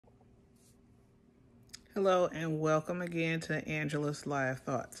Hello and welcome again to Angela's Live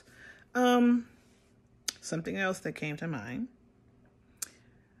Thoughts. Something else that came to mind.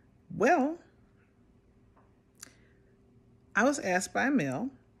 Well, I was asked by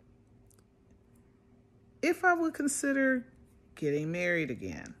Mel if I would consider getting married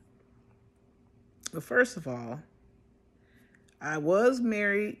again. Well, first of all, I was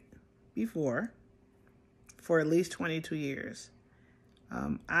married before for at least 22 years.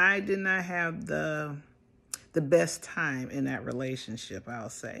 I did not have the best time in that relationship, I'll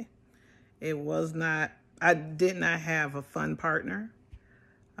say. It was not, I did not have a fun partner.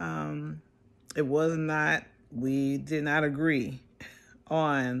 It was not, we did not agree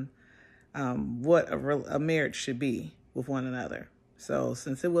on what a marriage should be with one another. So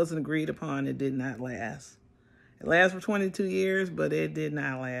since it wasn't agreed upon, it did not last. It lasted for 22 years, but it did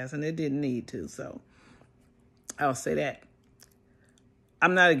not last, and it didn't need to. So I'll say that.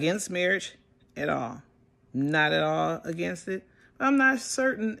 I'm not against marriage at all. Not at all against it. But I'm not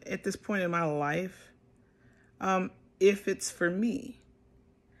certain at this point in my life if it's for me.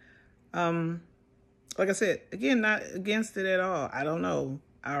 Like I said, again, not against it at all. I don't know.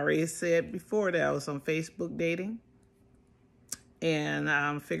 I already said before that I was on Facebook dating.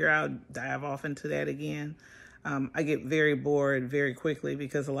 And figure I'll dive off into that again. I get very bored very quickly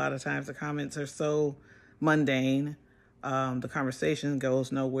because a lot of times the comments are so mundane. The conversation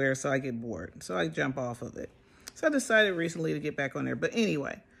goes nowhere, so I get bored. So I jump off of it. So I decided recently to get back on there. But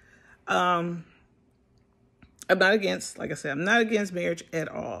anyway, I'm not against, like I said, I'm not against marriage at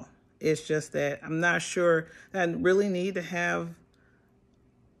all. It's just that I'm not sure that I really need to have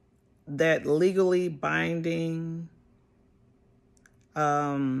that legally binding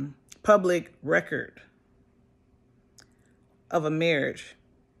public record of a marriage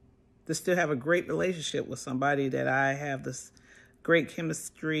to still have a great relationship with somebody that I have this great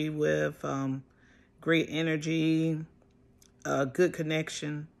chemistry with, great energy, good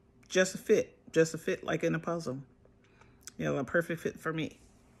connection, just a fit like in a puzzle. You know, a perfect fit for me,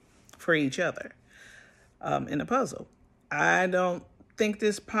 for each other, in a puzzle. I don't think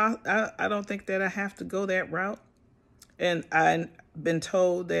I don't think that I have to go that route. And I've been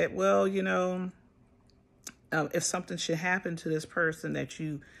told that, well, you know, if something should happen to this person that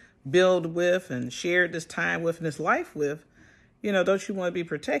you build with and shared this time with and this life with, you know, don't you want to be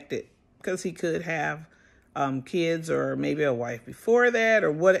protected? Because he could have kids or maybe a wife before that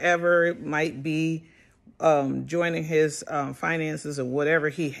or whatever it might be, joining his finances or whatever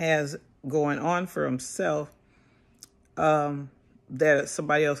he has going on for himself that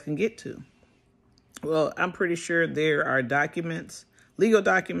somebody else can get to. Well, I'm pretty sure there are documents, legal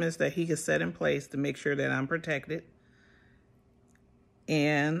documents that he can set in place to make sure that I'm protected.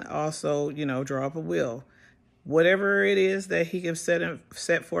 And also, you know, draw up a will. Whatever it is that he can set in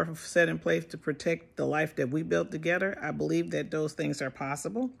place to protect the life that we built together, I believe that those things are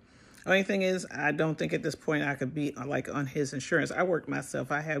possible. Only thing is, I don't think at this point I could be like on his insurance. I work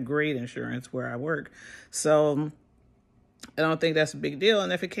myself. I have great insurance where I work. So I don't think that's a big deal.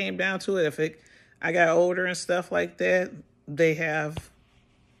 And if it came down to it, I got older and stuff like that, they have,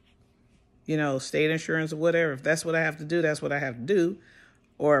 you know, state insurance or whatever. If that's what I have to do, that's what I have to do.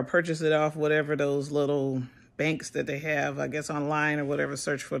 Or purchase it off whatever those little banks that they have, I guess, online or whatever,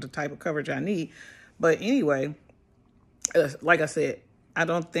 search for the type of coverage I need. But anyway, like I said, I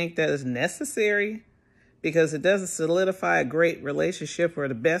don't think that is necessary because it doesn't solidify a great relationship or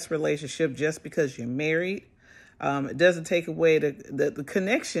the best relationship just because you're married. It doesn't take away the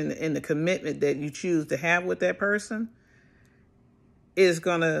connection and the commitment that you choose to have with that person is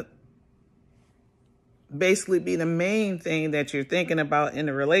going to basically be the main thing that you're thinking about in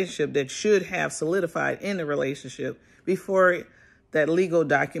the relationship that should have solidified in the relationship before that legal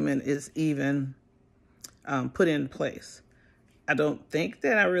document is even put in place. I don't think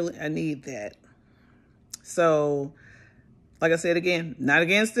that I need that. So, like I said, again, not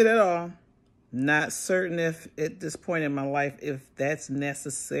against it at all. Not certain if at this point in my life, if that's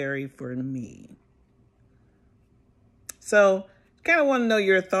necessary for me. So kind of want to know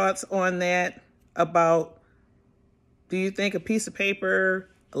your thoughts on that about, do you think a piece of paper,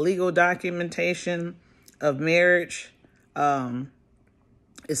 a legal documentation of marriage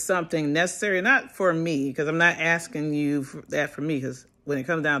is something necessary? Not for me, because I'm not asking you for that for me, because when it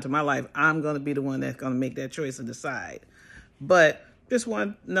comes down to my life, I'm going to be the one that's going to make that choice and decide. But just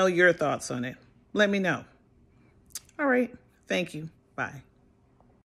want to know your thoughts on it. Let me know. All right. Thank you. Bye.